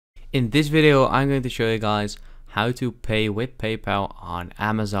In this video, I'm going to show you guys how to pay with PayPal on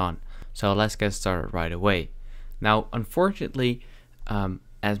Amazon. So let's get started right away. Now, unfortunately,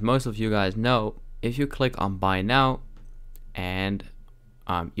 as most of you guys know, if you click on Buy Now and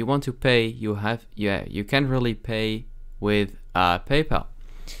you want to pay, you can't really pay with PayPal.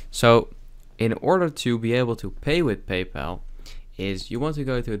 So in order to be able to pay with PayPal, you want to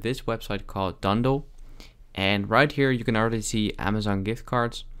go to this website called Dundle, and right here you can already see Amazon gift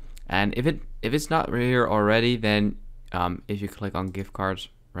cards. And if it's not here already, then if you click on gift cards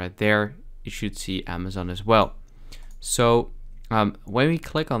right there, you should see Amazon as well. So when we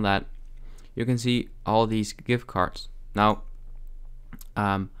click on that, you can see all these gift cards. Now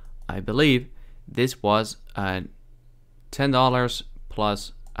I believe this was $10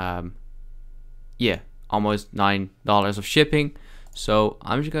 plus almost $9 of shipping. So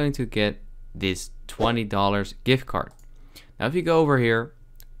I'm just going to get this $20 gift card. Now if you go over here,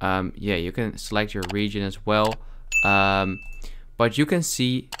 you can select your region as well, but you can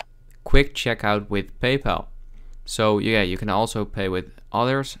see quick checkout with PayPal. So you can also pay with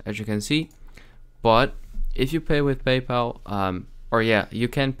others, as you can see. But if you pay with PayPal, you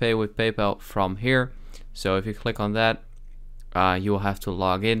can pay with PayPal from here. So if you click on that, you will have to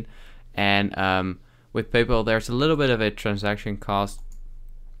log in, and with PayPal there's a little bit of a transaction cost,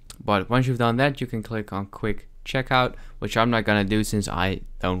 but once you've done that, you can click on quick checkout, which I'm not gonna do since I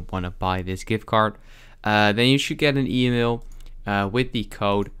don't want to buy this gift card. Then you should get an email with the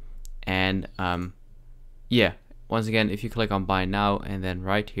code, and once again, if you click on Buy Now, and then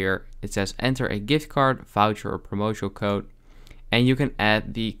right here it says enter a gift card, voucher, or promotional code, and you can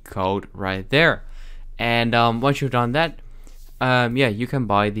add the code right there. And once you've done that, you can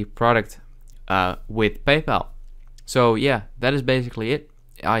buy the product with PayPal. So that is basically it.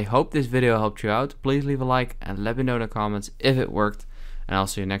 I hope this video helped you out. Please leave a like and let me know in the comments if it worked, and I'll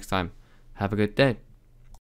see you next time. Have a good day.